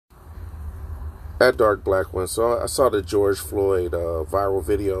That dark black one. So I saw the George Floyd viral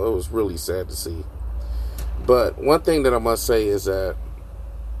video. It was really sad to see. But one thing that I must say is that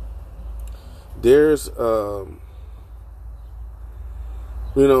there's, we're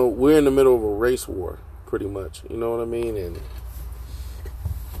in the middle of a race war, pretty much. You know what I mean? And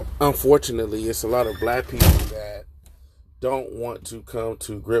unfortunately, it's a lot of black people that don't want to come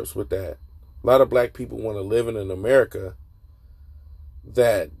to grips with that. A lot of black people want to live in an America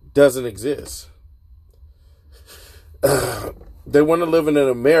that doesn't exist. They want to live in an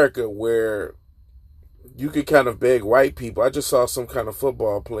America where you could kind of beg white people. I just saw some kind of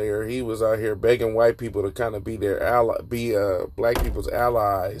football player. He was out here begging white people to kind of be their ally, be black people's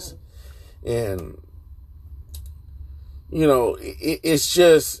allies. And, it's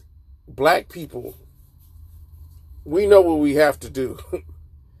just black people. We know what we have to do.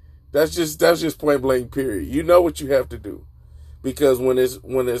 That's just point blank period. You know what you have to do. Because when it's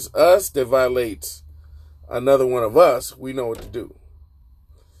us that violates another one of us, we know what to do.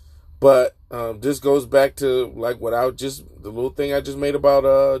 But this goes back to like the little thing I just made about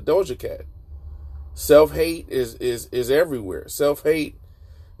Doja Cat. Self-hate is everywhere. Self-hate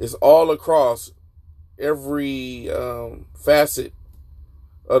is all across every facet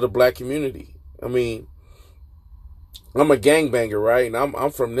of the black community. I mean, I'm a gangbanger, right? And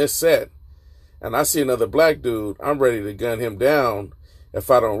I'm from this set. And I see another black dude, I'm ready to gun him down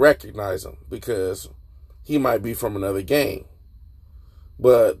if I don't recognize him, because he might be from another gang.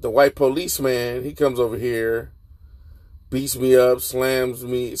 But the white policeman, he comes over here, beats me up, slams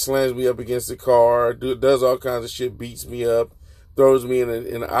me up against the car, does all kinds of shit, beats me up, throws me in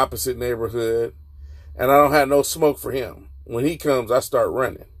an opposite neighborhood, and I don't have no smoke for him. When he comes, I start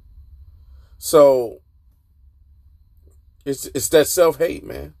running. So it's that self-hate,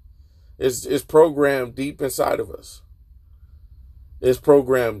 man. It's programmed deep inside of us. It's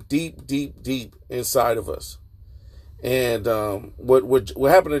programmed deep, deep, deep inside of us. And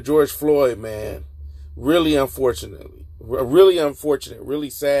what happened to George Floyd, man, really unfortunate, really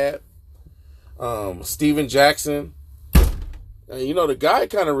sad. Steven Jackson, the guy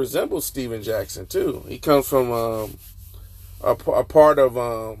kind of resembles Steven Jackson too. He comes from a part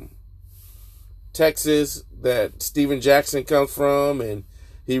of Texas that Steven Jackson comes from, and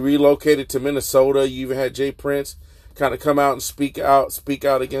he relocated to Minnesota. You even had Jay Prince kind of come out and speak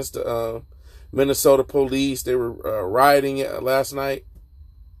out against the Minnesota police. They were rioting last night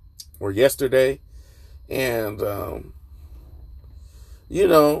or yesterday. And,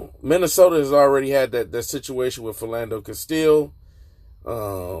 Minnesota has already had that situation with Philando Castile,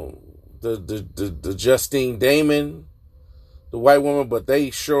 the Justine Damon, the white woman, but they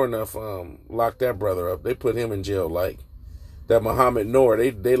sure enough locked that brother up. They put him in jail like that. Muhammad Noor,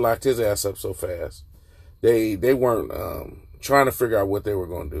 they locked his ass up so fast. They weren't trying to figure out what they were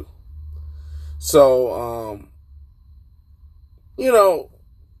going to do. So,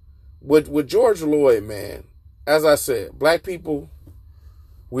 with George Floyd, man, as I said, black people,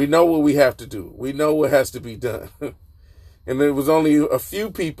 we know what we have to do. We know what has to be done. And there was only a few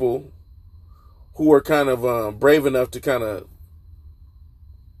people who were kind of brave enough to kind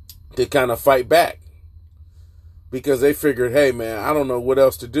of fight back, because they figured, hey, man, I don't know what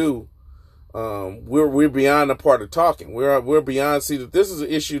else to do. We're beyond the part of talking. We're beyond. See, that this is an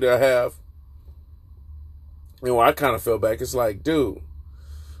issue that I have. I kind of fell back. It's like, dude,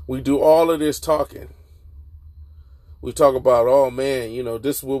 we do all of this talking. We talk about, oh man,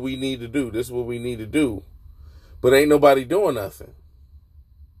 this is what we need to do. This is what we need to do. But ain't nobody doing nothing.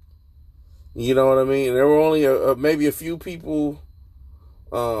 You know what I mean? There were only maybe a few people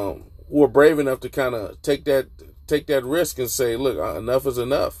who were brave enough to kind of take that risk and say, look, enough is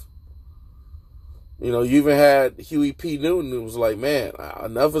enough. You even had Huey P. Newton who was like, man,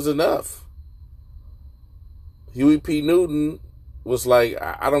 enough is enough. Huey P. Newton was like,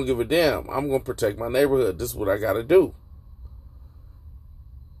 I don't give a damn. I'm going to protect my neighborhood. This is what I got to do.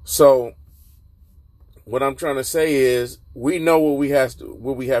 So what I'm trying to say is, we know what we have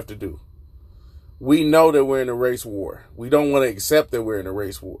to do. We know that we're in a race war. We don't want to accept that we're in a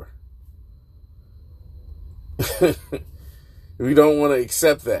race war. We don't want to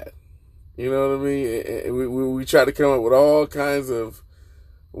accept that. You know what I mean? We try to come up with all kinds of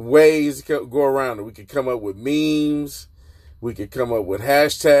ways to go around it. We could come up with memes. We could come up with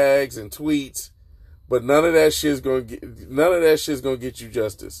hashtags and tweets. But none of that shit's gonna get you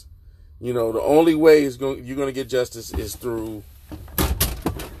justice. The only way you're gonna get justice is through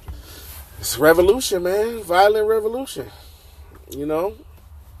it's revolution, man. Violent revolution. And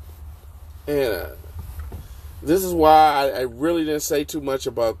this is why I really didn't say too much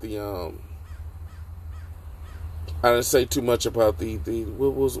about the I didn't say too much about the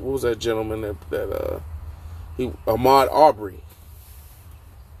what was that gentleman that Ahmaud Arbery.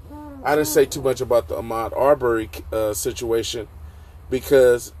 I didn't say too much about the Ahmaud Arbery situation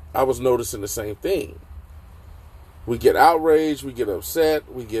because I was noticing the same thing. We get outraged, we get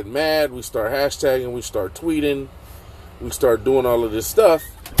upset, we get mad, we start hashtagging, we start tweeting, we start doing all of this stuff.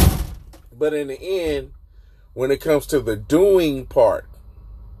 But in the end, when it comes to the doing part,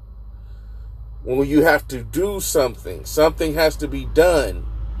 when you have to do something, something has to be done,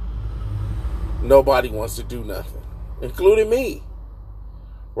 nobody wants to do nothing, including me.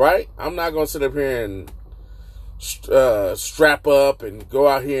 Right? I'm not going to sit up here and strap up and go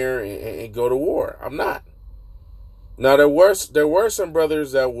out here and go to war. I'm not. Now, there were some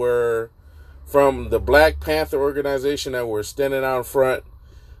brothers that were from the Black Panther organization that were standing out in front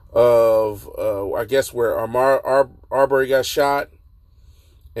of, I guess, where Arbery got shot.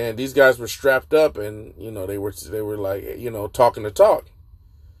 And these guys were strapped up and, they were like, talking the talk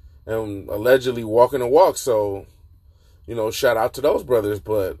and allegedly walking the walk. So, shout out to those brothers.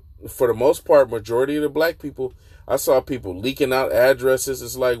 But for the most part, majority of the black people, I saw people leaking out addresses.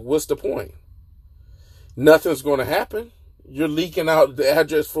 It's like, what's the point? Nothing's going to happen. You're leaking out the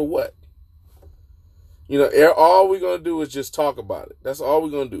address for what? All we're going to do is just talk about it. That's all we're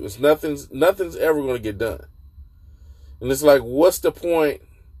going to do. It's nothing's ever going to get done. And it's like, what's the point?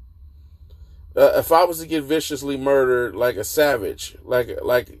 If I was to get viciously murdered like a savage, the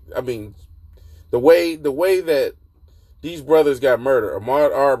way that these brothers got murdered,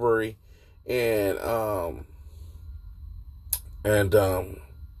 Ahmaud Arbery and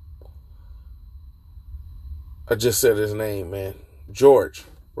I just said his name, man, George,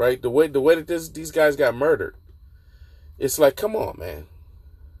 right? The way that these guys got murdered, it's like, come on, man.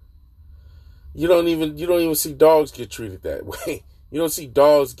 You don't even see dogs get treated that way. You don't see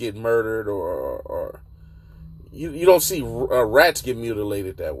dogs get murdered or you don't see rats get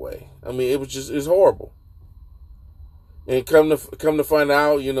mutilated that way. I mean, it's horrible. And come to find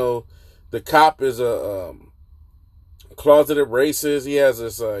out, the cop is a closeted racist. He has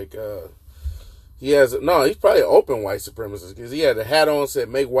this he's probably an open white supremacist because he had a hat on that said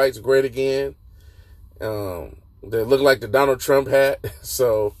 "Make Whites Great Again." That looked like the Donald Trump hat.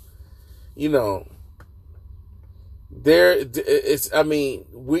 So, you know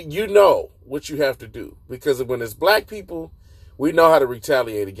what you have to do, because when it's black people, we know how to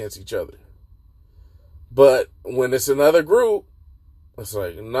retaliate against each other. But when it's another group, it's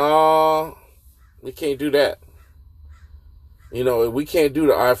like, no, we can't do that. We can't do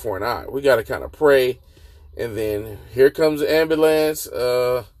the eye for an eye. We got to kind of pray. And then here comes the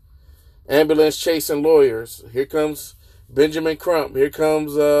ambulance chasing lawyers. Here comes Benjamin Crump. Here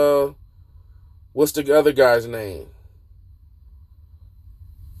comes, what's the other guy's name?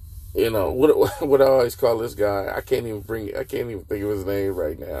 What I always call this guy. I can't even think of his name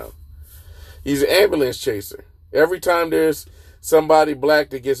right now. He's an ambulance chaser. Every time there's somebody black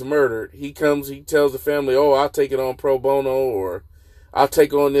that gets murdered, he tells the family, "Oh, I'll take it on pro bono," or "I'll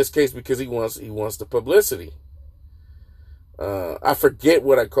take on this case," because he wants the publicity. I forget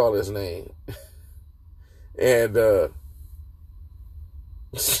what I call his name. And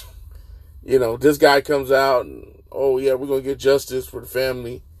this guy comes out and, "Oh yeah, we're going to get justice for the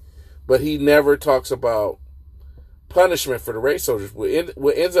family." But he never talks about punishment for the race soldiers.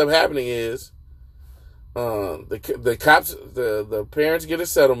 What ends up happening is the cops, the parents get a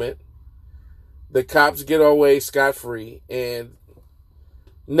settlement. The cops get away scot-free, and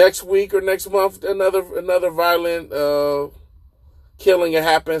next week or next month, another violent killing will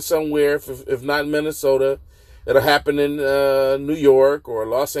happen somewhere. If not in Minnesota, it'll happen in New York or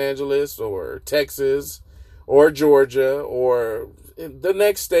Los Angeles or Texas or Georgia or the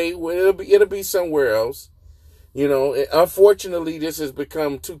next state. It'll be somewhere else. Unfortunately, this has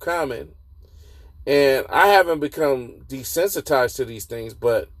become too common. And I haven't become desensitized to these things,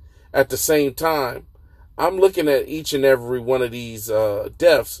 but at the same time, I'm looking at each and every one of these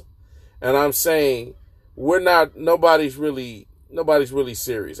deaths, and I'm saying nobody's really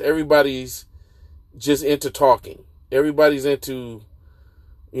serious. Everybody's just into talking. Everybody's into,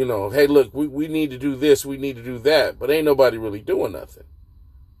 hey, look, we need to do this, we need to do that, but ain't nobody really doing nothing.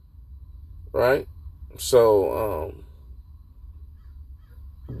 Right? So,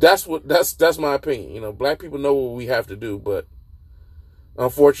 that's my opinion. Black people know what we have to do, but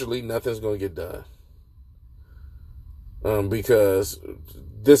unfortunately, nothing's going to get done. Because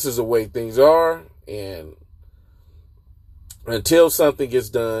this is the way things are, and until something gets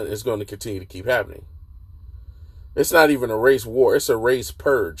done, it's going to continue to keep happening. It's not even a race war. It's a race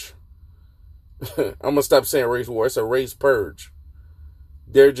purge. I'm going to stop saying race war. It's a race purge.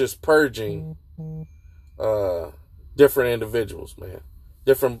 They're just purging different individuals, man.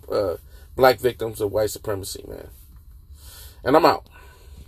 Different black victims of white supremacy, man. And I'm out.